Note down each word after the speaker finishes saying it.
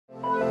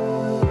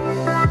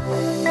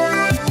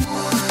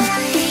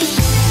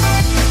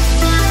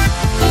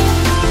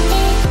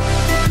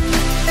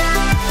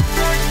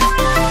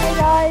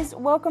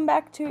welcome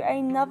back to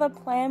another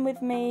plan with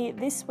me.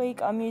 This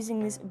week I'm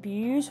using this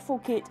beautiful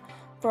kit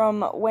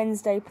from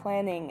Wednesday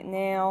Planning.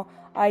 Now,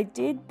 I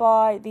did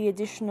buy the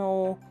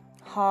additional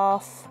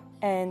half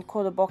and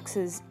quarter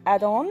boxes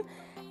add-on,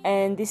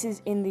 and this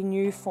is in the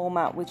new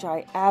format, which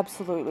I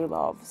absolutely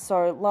love.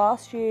 So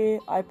last year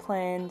I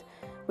planned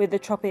with the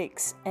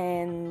Tropics,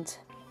 and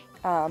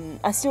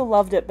I still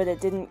loved it, but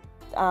it didn't,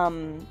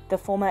 the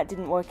format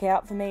didn't work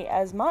out for me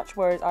as much,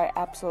 whereas I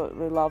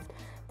absolutely loved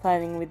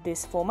planning with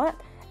this format.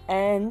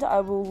 And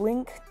I will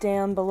link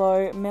down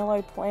below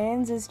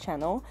Meloplans'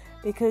 channel,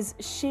 because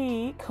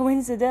she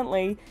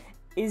coincidentally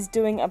is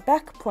doing a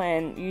back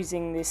plan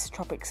using this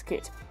Tropics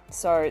kit.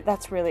 So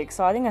that's really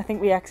exciting. I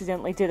think we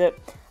accidentally did it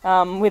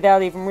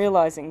without even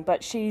realizing,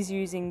 but she's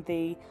using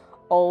the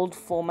old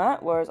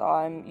format, whereas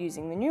I'm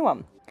using the new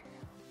one.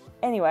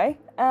 Anyway,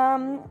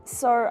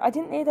 so I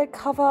didn't need to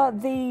cover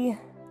the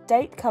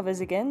date covers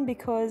again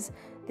because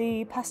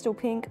the pastel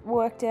pink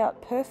worked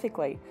out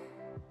perfectly.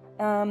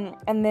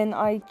 And then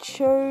I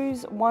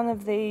chose one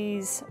of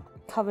these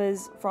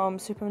covers from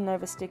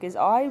Supernova Stickers.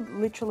 I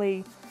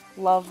literally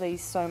love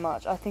these so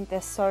much. I think they're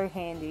so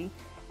handy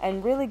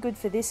and really good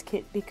for this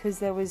kit because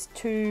there was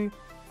 2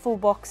 full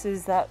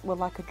boxes that were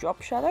like a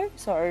drop shadow,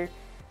 so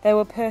they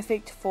were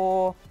perfect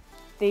for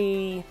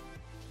the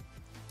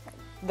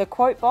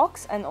quote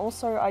box, and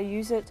also I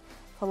use it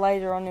for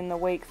later on in the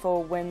week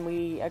for when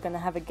we are going to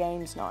have a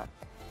games night.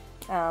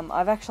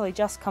 I've actually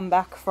just come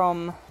back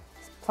from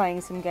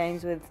playing some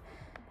games with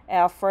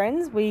our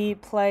friends. We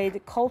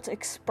played Cult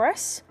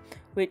Express,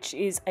 which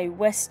is a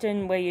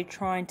western where you're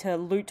trying to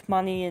loot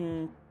money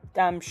and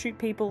shoot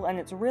people, and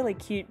it's really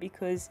cute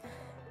because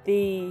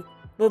the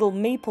little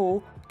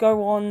meeple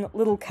go on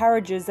little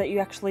carriages that you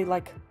actually,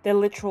 like, they're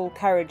literal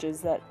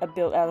carriages that are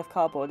built out of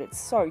cardboard. It's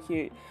so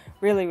cute.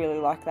 Really, really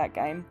like that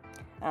game.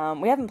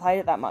 We haven't played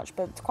it that much,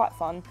 but it's quite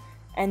fun.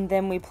 And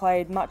then we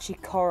played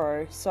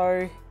Machikoro.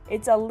 So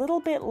it's a little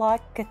bit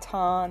like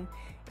Catan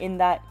in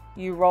that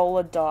you roll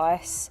a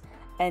dice,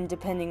 and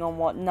depending on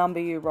what number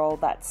you roll,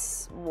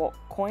 that's what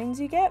coins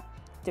you get,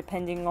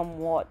 depending on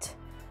what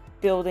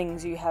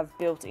buildings you have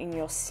built in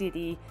your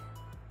city.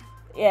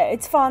 Yeah,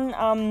 it's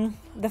fun.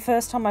 The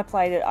first time I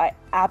played it, I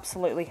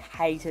absolutely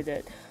hated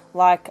it.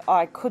 Like,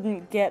 I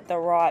couldn't get the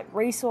right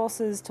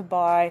resources to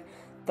buy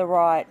the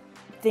right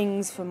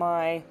things for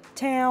my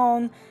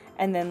town,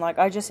 and then, like,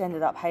 I just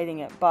ended up hating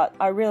it. But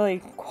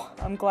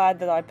I'm glad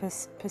that I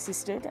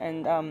persisted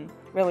and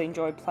really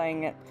enjoyed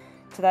playing it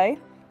today.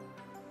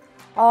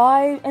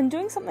 I am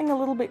doing something a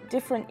little bit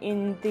different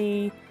in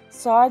the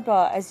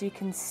sidebar, as you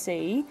can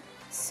see.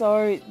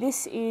 So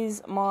this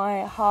is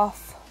my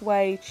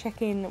halfway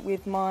check-in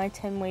with my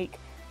 10-week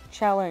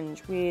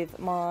challenge with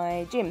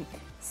my gym.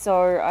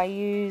 So I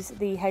use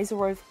the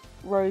Hazel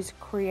Rose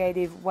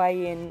Creative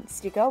Weigh-In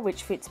sticker,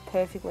 which fits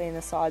perfectly in the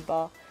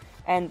sidebar,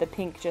 and the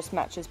pink just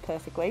matches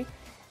perfectly.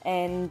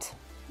 And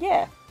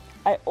yeah,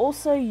 I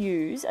also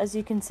use, as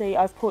you can see,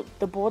 I've put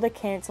the Border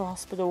Cancer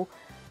Hospital,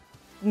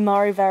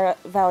 Murray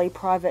Valley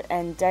Private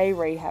and Day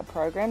Rehab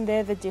program.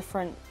 They're the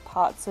different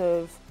parts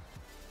of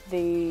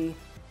the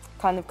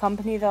kind of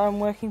company that I'm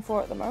working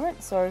for at the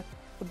moment. So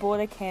the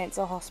Border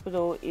Cancer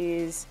Hospital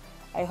is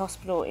a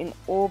hospital in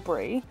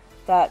Albury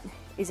that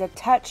is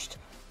attached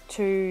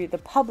to the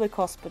public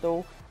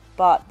hospital,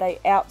 but they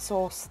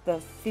outsource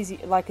the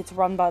like it's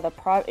run by the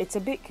private. It's a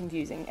bit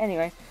confusing.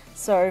 Anyway,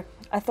 so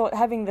I thought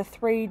having the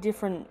 3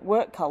 different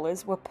work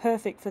colours were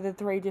perfect for the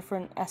 3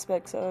 different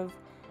aspects of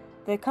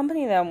the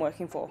company that I'm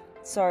working for.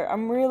 So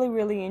I'm really,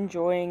 really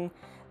enjoying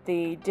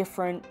the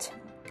different,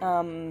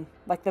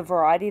 like the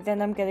variety that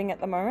I'm getting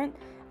at the moment.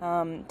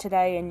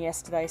 Today and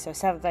yesterday, so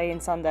Saturday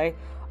and Sunday,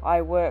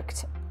 I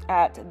worked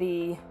at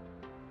the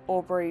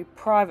Albury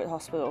Private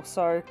Hospital.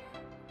 So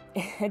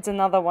it's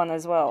another one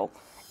as well.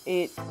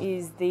 It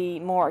is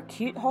the more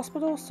acute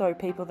hospital, so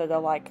people that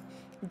are like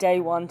day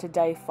 1 to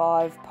day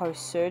 5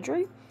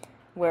 post-surgery,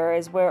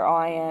 whereas where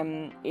I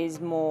am is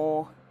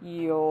more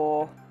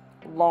your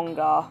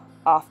longer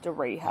after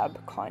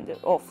rehab kind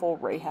of, or for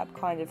rehab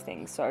kind of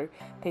thing, so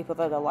people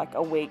that are like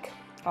a week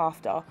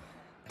after.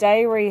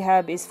 Day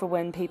rehab is for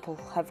when people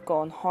have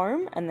gone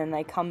home and then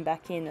they come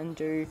back in and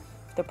do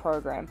the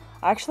program.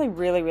 I actually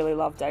really, really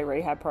love day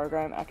rehab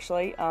program,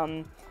 actually.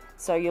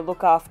 So you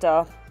look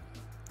after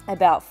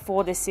about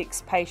 4 to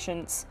 6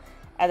 patients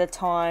at a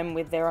time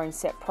with their own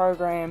set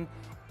program,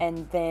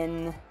 and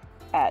then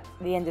at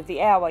the end of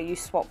the hour you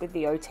swap with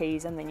the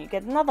OTs, and then you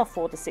get another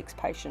 4 to 6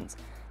 patients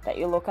that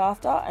you look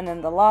after, and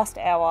then the last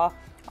hour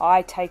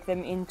I take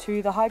them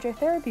into the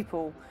hydrotherapy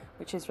pool,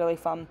 which is really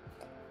fun.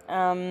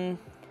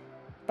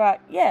 But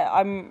yeah,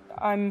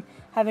 I'm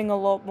having a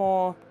lot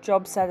more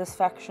job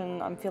satisfaction.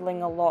 I'm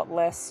feeling a lot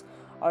less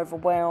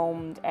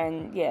overwhelmed,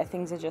 and yeah,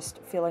 things are just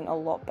feeling a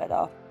lot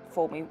better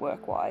for me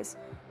work-wise.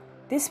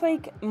 This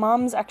week,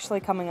 Mum's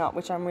actually coming up,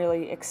 which I'm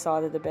really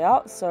excited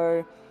about.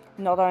 So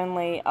not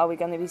only are we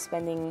going to be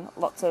spending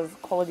lots of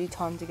quality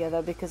time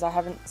together, because I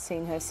haven't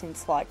seen her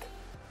since like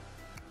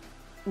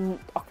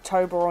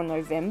October or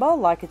November,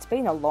 like it's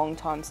been a long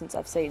time since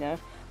I've seen her,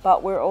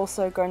 but we're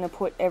also going to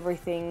put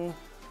everything,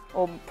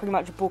 or pretty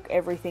much book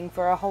everything,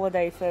 for a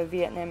holiday for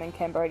Vietnam and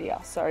Cambodia.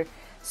 So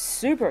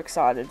super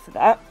excited for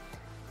that.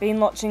 Been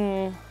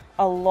watching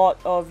a lot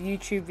of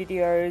YouTube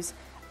videos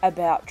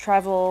about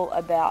travel,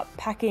 about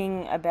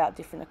packing, about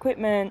different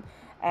equipment,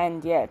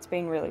 and yeah, it's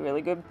been really,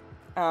 really good.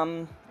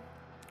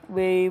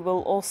 We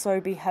will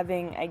also be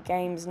having a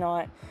games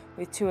night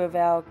with two of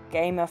our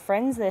gamer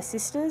friends, their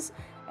sisters,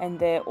 and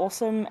they're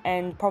awesome,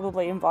 and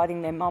probably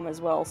inviting their mum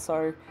as well.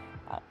 So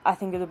I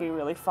think it'll be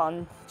really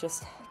fun,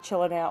 just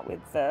chilling out with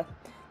the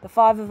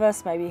five of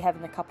us, maybe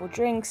having a couple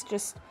drinks.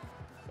 Just,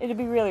 it'll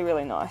be really,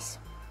 really nice.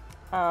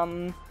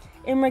 In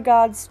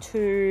regards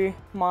to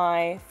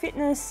my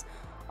fitness,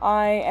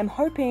 I am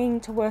hoping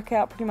to work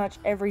out pretty much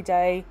every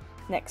day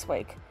next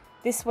week.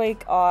 This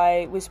week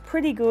I was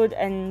pretty good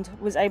and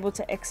was able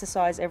to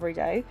exercise every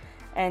day.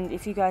 And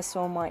if you guys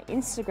saw my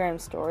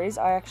Instagram stories,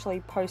 I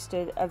actually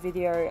posted a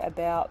video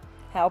about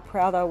how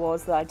proud I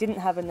was that I didn't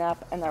have a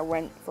nap and I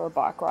went for a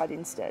bike ride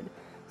instead.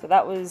 So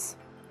that was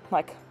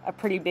like a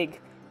pretty big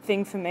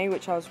thing for me,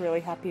 which I was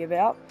really happy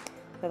about,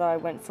 that I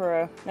went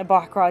for a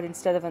bike ride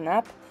instead of a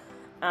nap.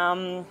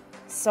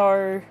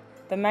 So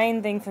the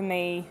main thing for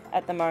me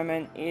at the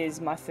moment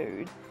is my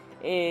food.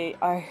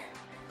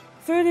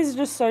 Food is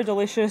just so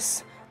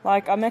delicious.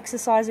 Like, I'm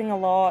exercising a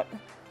lot.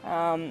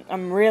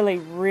 I'm really,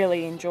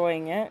 really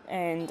enjoying it,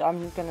 and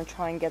I'm going to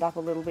try and get up a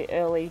little bit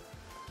early.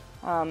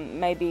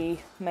 Maybe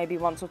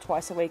once or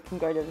twice a week and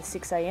go to the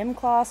 6 a.m.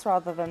 class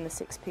rather than the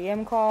 6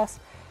 p.m. class.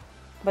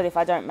 But if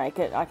I don't make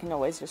it, I can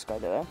always just go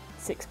to the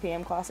 6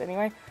 p.m. class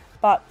anyway.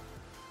 But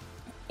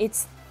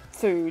it's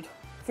food.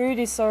 Food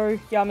is so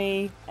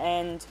yummy,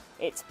 and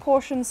it's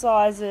portion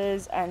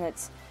sizes, and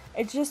it's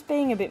just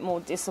being a bit more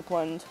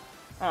disciplined,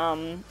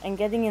 and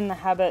getting in the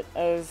habit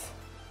of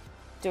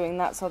doing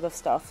that sort of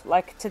stuff.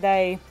 Like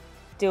today,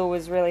 Dill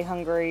was really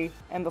hungry,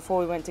 and before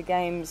we went to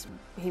games,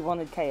 he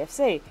wanted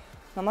KFC. And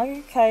I'm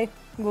like, okay,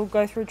 we'll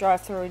go through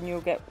drive-through and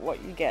you'll get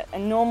what you get.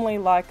 And normally,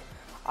 like,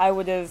 I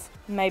would have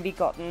maybe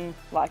gotten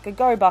like a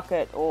Go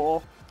bucket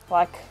or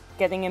like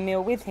getting a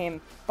meal with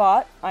him,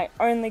 but I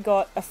only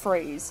got a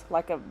freeze,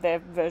 like their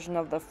version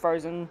of the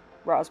frozen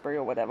raspberry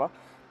or whatever,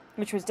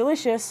 which was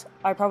delicious.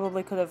 I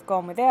probably could have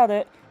gone without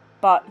it,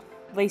 but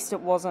at least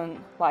it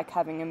wasn't like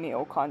having a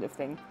meal kind of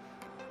thing.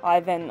 I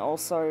then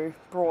also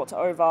brought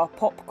over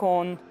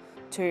popcorn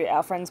to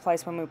our friend's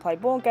place when we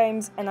played board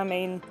games, and I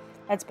mean,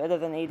 that's better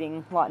than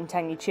eating light and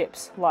tangy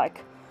chips.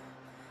 Like,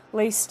 at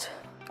least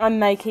I'm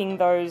making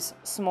those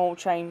small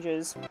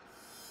changes.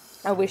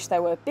 I wish they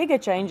were bigger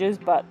changes,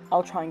 but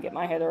I'll try and get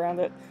my head around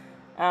it.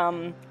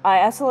 I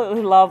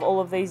absolutely love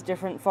all of these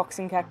different Fox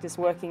and Cactus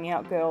working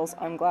out girls.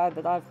 I'm glad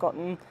that I've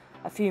gotten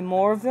a few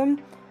more of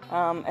them,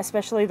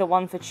 especially the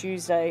one for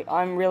Tuesday.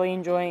 I'm really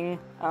enjoying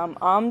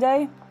arm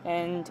day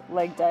and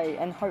leg day,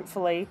 and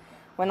hopefully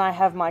when I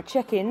have my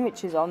check-in,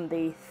 which is on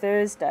the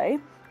Thursday,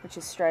 which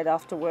is straight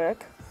after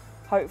work,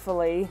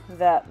 hopefully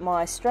that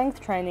my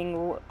strength training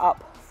will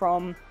up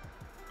from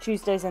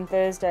Tuesdays and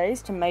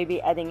Thursdays to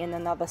maybe adding in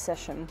another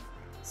session.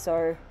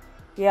 So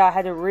yeah, I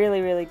had a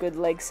really, really good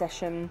leg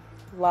session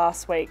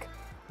last week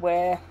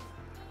where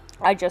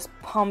I just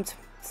pumped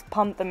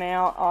them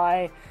out.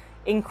 I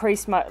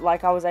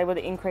was able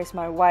to increase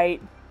my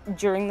weight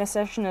during the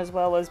session as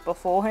well as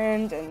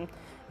beforehand, and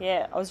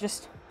yeah,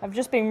 I've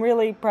just been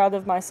really proud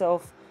of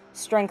myself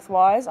strength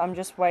wise. I'm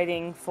just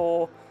waiting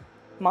for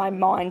my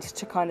mind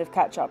to kind of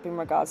catch up in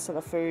regards to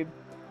the food.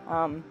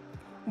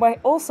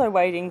 Also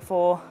waiting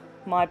for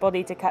my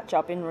body to catch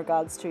up in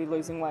regards to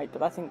losing weight,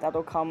 but I think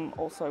that'll come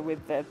also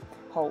with the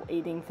whole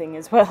eating thing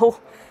as well.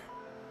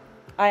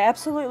 I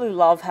absolutely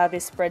love how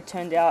this spread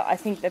turned out. I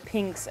think the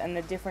pinks and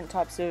the different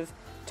types of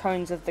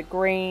tones of the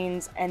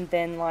greens, and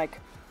then like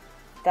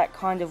that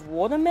kind of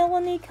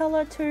watermelon-y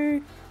colour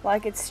too.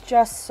 Like, it's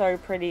just so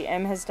pretty.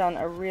 Em has done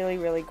a really,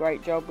 really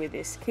great job with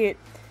this kit.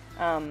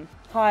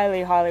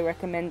 Highly, highly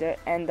recommend it.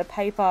 And the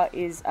paper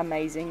is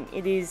amazing.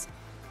 It is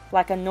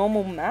like a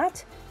normal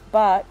matte,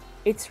 but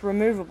it's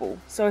removable.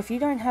 So if you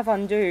don't have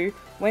undo,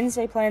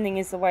 Wednesday planning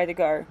is the way to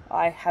go.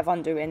 I have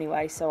undo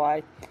anyway, so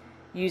I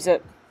use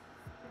it.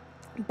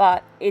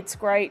 But it's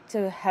great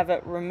to have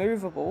it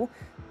removable,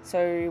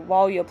 so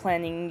while you're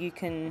planning you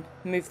can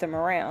move them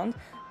around.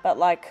 But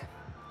like,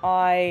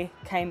 I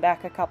came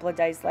back a couple of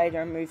days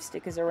later and moved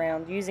stickers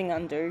around using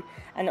undo,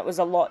 and it was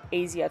a lot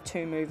easier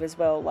to move as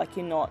well. Like,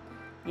 you're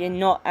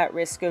not at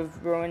risk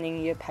of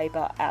ruining your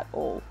paper at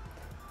all.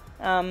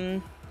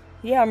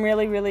 Yeah, I'm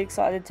really, really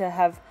excited to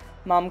have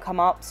Mum come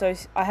up. So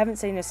I haven't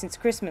seen her since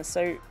Christmas,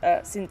 so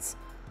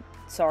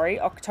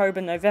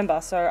October, November,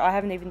 so I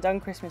haven't even done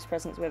Christmas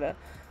presents with her.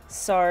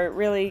 So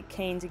really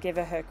keen to give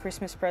her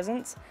Christmas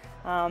presents,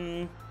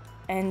 and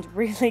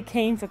really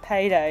keen for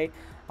payday.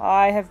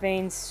 I have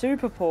been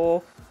super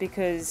poor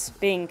because,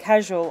 being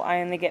casual, I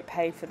only get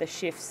paid for the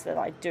shifts that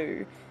I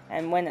do,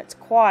 and when it's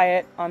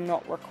quiet I'm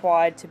not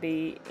required to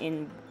be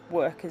in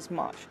work as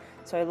much.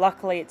 So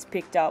luckily it's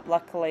picked up.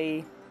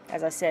 Luckily,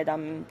 as I said,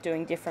 I'm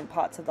doing different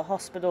parts of the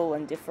hospital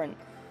and different,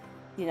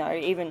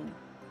 even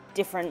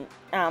different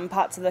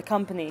parts of the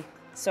company.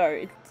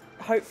 So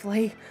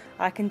hopefully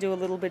I can do a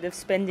little bit of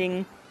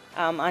spending.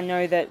 I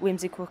know that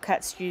Whimsical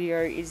Cat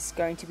Studio is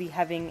going to be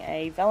having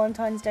a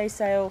Valentine's Day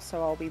sale,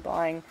 so I'll be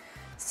buying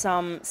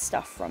some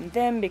stuff from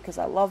them because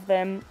I love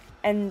them.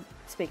 And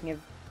speaking of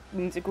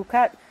Whimsical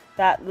Cat,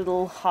 that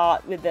little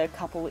heart with the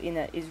couple in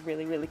it is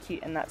really, really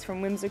cute, and that's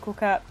from Whimsical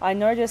Cat. I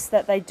noticed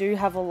that they do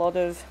have a lot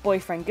of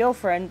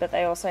boyfriend-girlfriend, but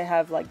they also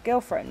have like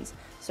girlfriends.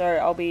 So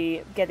I'll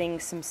be getting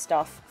some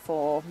stuff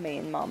for me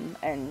and mum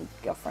and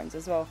girlfriends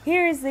as well.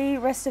 Here is the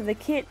rest of the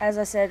kit. As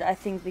I said, I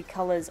think the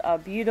colours are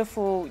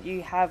beautiful.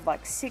 You have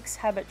like 6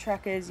 habit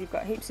trackers, you've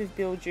got heaps of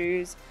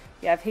bildews,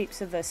 you have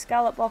heaps of the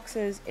scallop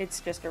boxes.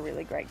 It's just a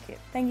really great kit.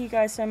 Thank you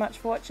guys so much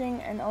for watching,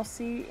 and I'll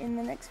see you in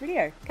the next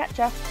video. Catch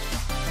ya!